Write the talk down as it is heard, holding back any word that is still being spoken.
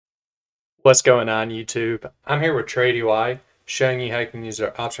What's going on, YouTube? I'm here with TradeUI, showing you how you can use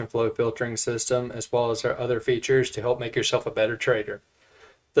our option flow filtering system as well as our other features to help make yourself a better trader.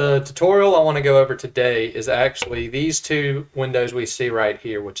 The tutorial I want to go over today is actually these two windows we see right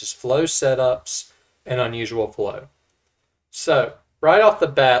here, which is flow setups and unusual flow. So right off the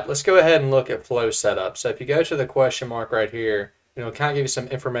bat, let's go ahead and look at flow setup. So if you go to the question mark right here, it'll kind of give you some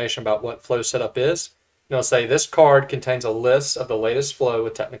information about what flow setup is. It'll say this card contains a list of the latest flow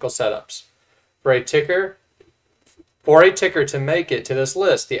with technical setups. For a ticker to make it to this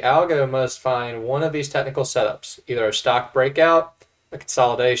list, the algo must find one of these technical setups, either a stock breakout, a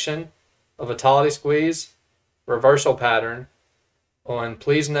consolidation, a volatility squeeze, reversal pattern. And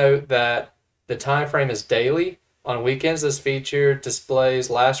please note that the time frame is daily. On weekends, this feature displays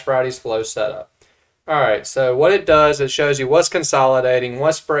last Friday's flow setup. All right, so what it does, it shows you what's consolidating,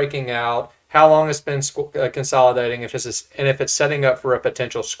 what's breaking out, how long it's been consolidating, and if it's setting up for a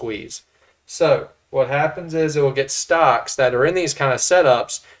potential squeeze. So what happens is it will get stocks that are in these kind of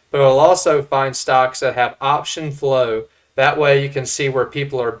setups, but it will also find stocks that have option flow. That way you can see where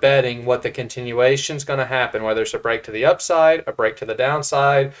people are betting what the continuation is going to happen, whether it's a break to the upside, a break to the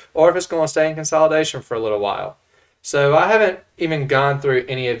downside, or if it's going to stay in consolidation for a little while. So I haven't even gone through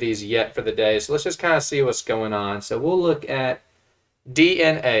any of these yet for the day, so let's just kind of see what's going on. So we'll look at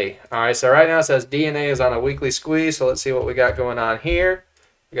DNA. All right, so right now it says DNA is on a weekly squeeze, so let's see what we got going on here.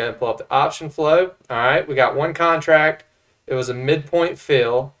 We got to pull up the option flow. All right, we got one contract. It was a midpoint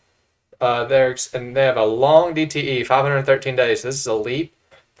fill. And they have a long DTE, 513 days. This is a leap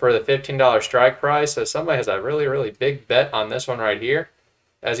for the $15 strike price. So somebody has a really, really big bet on this one right here.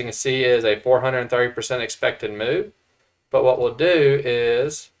 As you can see, is a 430% expected move. But what we'll do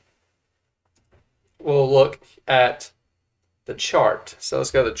is we'll look at the chart. So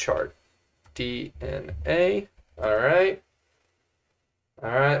let's go to the chart. DNA. All right. All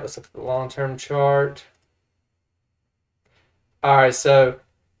right, let's look at the long-term chart. All right, so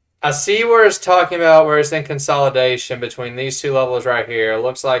I see where it's talking about where it's in consolidation between these two levels right here. It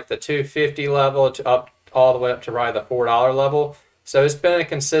looks like the 250 level to up all the way up to right the $4 level. So it's been a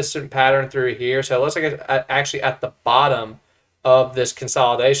consistent pattern through here. So it looks like it's actually at the bottom of this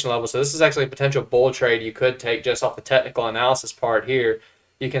consolidation level. So this is actually a potential bull trade you could take just off the technical analysis part here.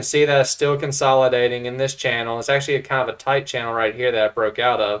 You can see that it's still consolidating in this channel. It's actually a kind of a tight channel right here that it broke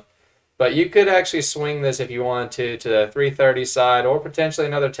out of. But you could actually swing this if you wanted to the 330 side or potentially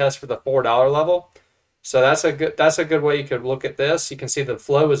another test for the $4 level. So that's a good way you could look at this. You can see the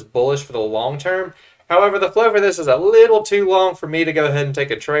flow is bullish for the long term. However, the flow for this is a little too long for me to go ahead and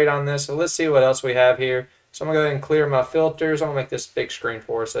take a trade on this. So let's see what else we have here. So I'm going to go ahead and clear my filters. I'm going to make this big screen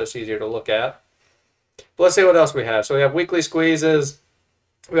for us so it's easier to look at. But let's see what else we have. So we have weekly squeezes.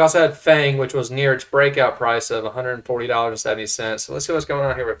 We also had FANG, which was near its breakout price of $140.70. So let's see what's going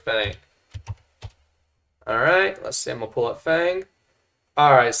on here with FANG. All right, let's see. I'm going to pull up FANG.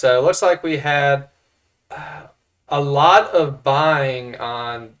 All right, so it looks like we had a lot of buying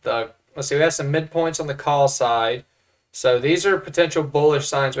on the, let's see, we have some midpoints on the call side. So these are potential bullish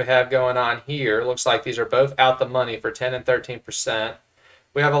signs we have going on here. It looks like these are both out the money for 10 and 13%.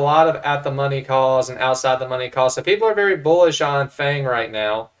 We have a lot of at the money calls and outside the money calls. So people are very bullish on FANG right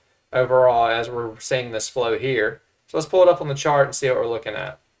now overall as we're seeing this flow here. So let's pull it up on the chart and see what we're looking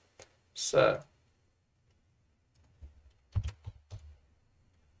at. So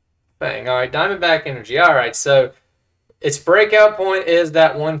FANG. All right, Diamondback Energy. All right, so its breakout point is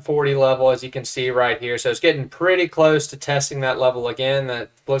that 140 level, as you can see right here. So it's getting pretty close to testing that level again. That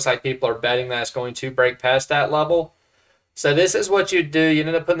looks like people are betting that it's going to break past that level. So this is what you do. You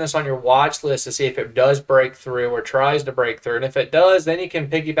end up putting this on your watch list to see if it does break through or tries to break through. And if it does, then you can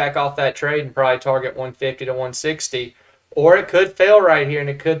piggyback off that trade and probably target 150 to 160. Or it could fail right here and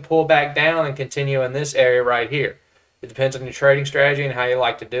it could pull back down and continue in this area right here. It depends on your trading strategy and how you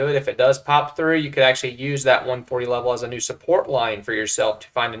like to do it. If it does pop through, you could actually use that 140 level as a new support line for yourself to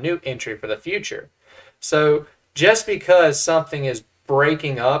find a new entry for the future. So just because something is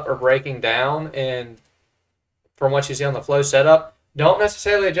breaking up or breaking down and from what you see on the flow setup, don't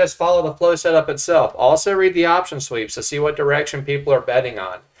necessarily just follow the flow setup itself. Also read the option sweeps to see what direction people are betting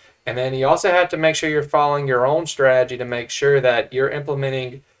on. And then you also have to make sure you're following your own strategy to make sure that you're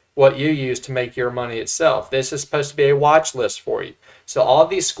implementing what you use to make your money itself. This is supposed to be a watch list for you. So all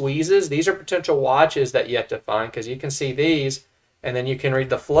of these squeezes, these are potential watches that you have to find because you can see these and then you can read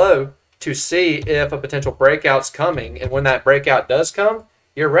the flow to see if a potential breakout's coming. And when that breakout does come,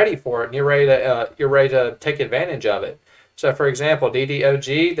 you're ready for it and you're ready to take advantage of it. So for example,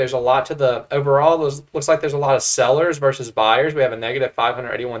 DDOG, there's a lot to the overall. Looks like there's a lot of sellers versus buyers. We have a negative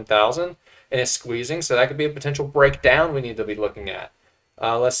 581,000 and it's squeezing. So that could be a potential breakdown we need to be looking at.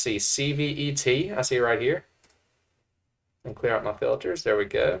 Let's see, CVET, I see right here. And clear out my filters. There we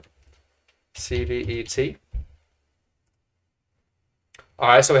go. CVET. All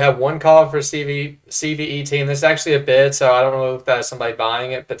right, so we have one call for CVET, and this is actually a bid, so I don't know if that's somebody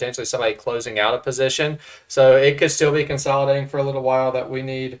buying it, potentially somebody closing out a position. So it could still be consolidating for a little while that we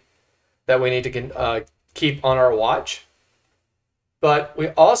need to keep on our watch. But we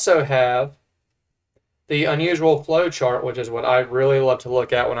also have the unusual flow chart, which is what I really love to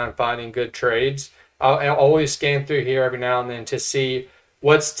look at when I'm finding good trades. I'll always scan through here every now and then to see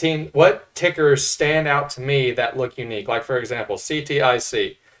what tickers stand out to me that look unique. Like, for example,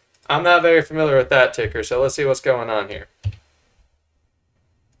 CTIC. I'm not very familiar with that ticker, so let's see what's going on here.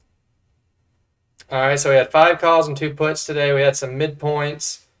 All right, so we had 5 calls and 2 puts today. We had some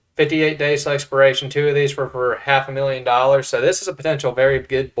midpoints, 58 days to expiration. 2 of these were for $500,000. So this is a potential very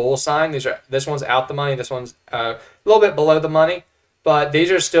good bull sign. This one's out the money. This one's a little bit below the money. But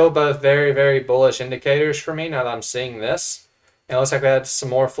these are still both very, very bullish indicators for me now that I'm seeing this. And it looks like we had some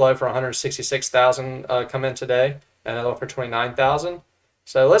more flow for 166,000 come in today, and another for 29,000.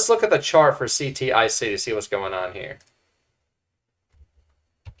 So let's look at the chart for CTIC to see what's going on here.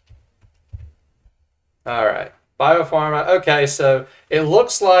 All right, biopharma. Okay, so it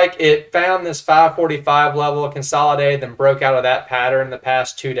looks like it found this 545 level, consolidated, then broke out of that pattern the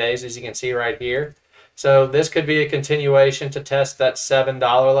past 2 days, as you can see right here. So this could be a continuation to test that $7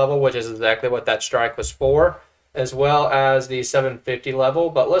 level, which is exactly what that strike was for, as well as the 750 level.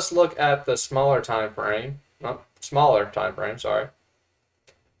 But let's look at the smaller time frame. Sorry.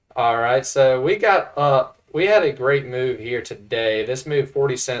 All right, so we had a great move here today. This moved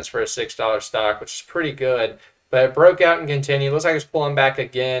 40 cents for a $6 stock, which is pretty good. But it broke out and continued. Looks like it's pulling back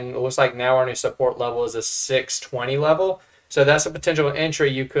again. It looks like now our new support level is a 620 level. So that's a potential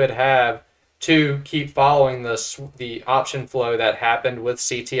entry you could have to keep following the option flow that happened with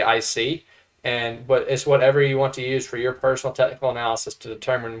CTIC. But it's whatever you want to use for your personal technical analysis to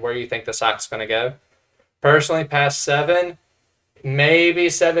determine where you think the stock's going to go. Personally, past 7, maybe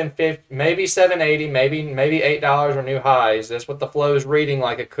 750, maybe 780, maybe $8 are new highs. That's what the flow is reading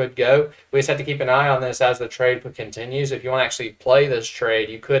like it could go. We just have to keep an eye on this as the trade continues. If you want to actually play this trade,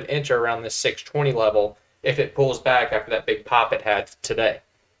 you could enter around this 620 level if it pulls back after that big pop it had today.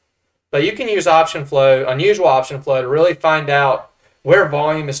 But you can use option flow, unusual option flow, to really find out where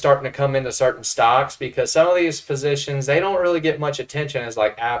volume is starting to come into certain stocks, because some of these positions, they don't really get much attention as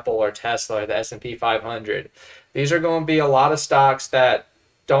like Apple or Tesla or the S&P 500. These are going to be a lot of stocks that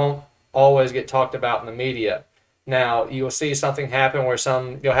don't always get talked about in the media. Now, you will see something happen where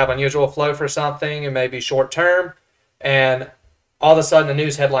you'll have unusual flow for something, and maybe short term, and all of a sudden a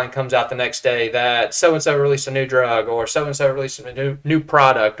news headline comes out the next day that so-and-so released a new drug, or so-and-so released a new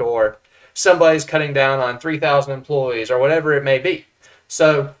product, or somebody's cutting down on 3,000 employees, or whatever it may be.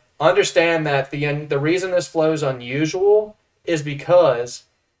 So understand that the reason this flow is unusual is because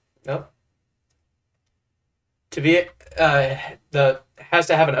has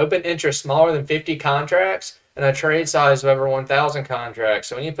to have an open interest smaller than 50 contracts and a trade size of over 1,000 contracts.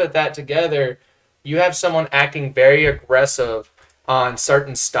 So when you put that together, you have someone acting very aggressive on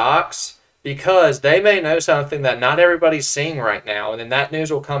certain stocks because they may know something that not everybody's seeing right now, and then that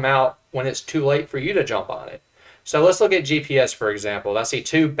news will come out when it's too late for you to jump on it. So let's look at GPS, for example. I see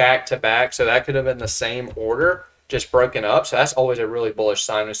 2 back-to-back, so that could have been the same order, just broken up. So that's always a really bullish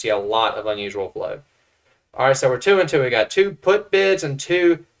sign. We see a lot of unusual flow. All right, so we're 2 and 2. We got 2 put bids and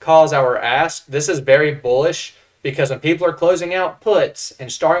 2 calls that were asked. This is very bullish because when people are closing out puts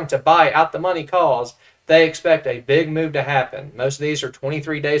and starting to buy out the money calls, they expect a big move to happen. Most of these are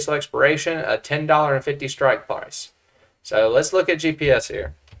 23 days till expiration, a $10.50 strike price. So let's look at GPS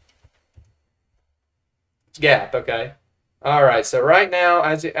here. Gap, okay. All right, so right now,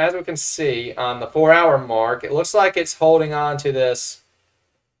 as we can see on the 4-hour mark, it looks like it's holding on to this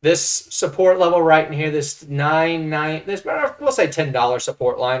support level right in here, this we'll say $10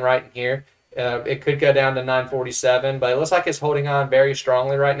 support line right in here. It could go down to 947, but it looks like it's holding on very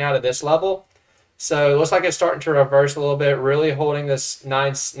strongly right now to this level. So it looks like it's starting to reverse a little bit, really holding this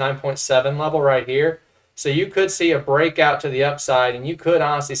 9.7 level right here. So you could see a breakout to the upside, and you could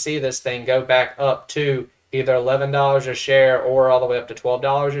honestly see this thing go back up to either $11 a share or all the way up to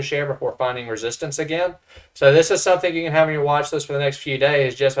 $12 a share before finding resistance again. So this is something you can have on your watch list for the next few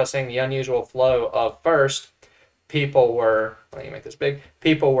days, just by seeing the unusual flow of first, people were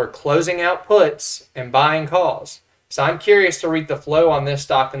closing out puts and buying calls. So I'm curious to read the flow on this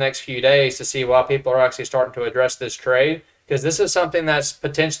stock the next few days to see why people are actually starting to address this trade, because this is something that's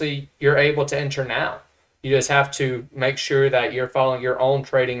potentially you're able to enter now. You just have to make sure that you're following your own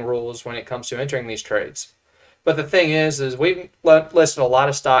trading rules when it comes to entering these trades. But the thing is we've listed a lot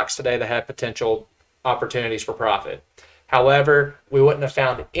of stocks today that have potential opportunities for profit. However, we wouldn't have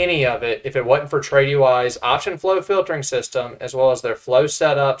found any of it if it wasn't for TradeUI's option flow filtering system, as well as their flow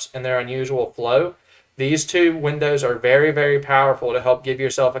setups and their unusual flow. These two windows are very, very powerful to help give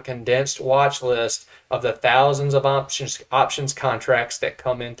yourself a condensed watch list of the thousands of options contracts that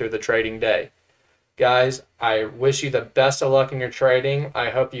come in through the trading day. Guys, I wish you the best of luck in your trading. I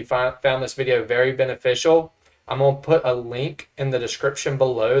hope you found this video very beneficial. I'm going to put a link in the description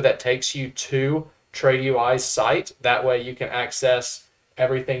below that takes you to TradeUI's site. That way you can access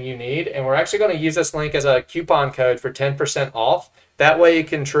everything you need. And we're actually going to use this link as a coupon code for 10% off. That way you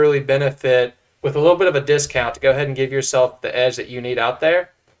can truly benefit with a little bit of a discount to go ahead and give yourself the edge that you need out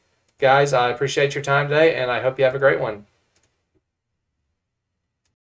there. Guys, I appreciate your time today, and I hope you have a great one.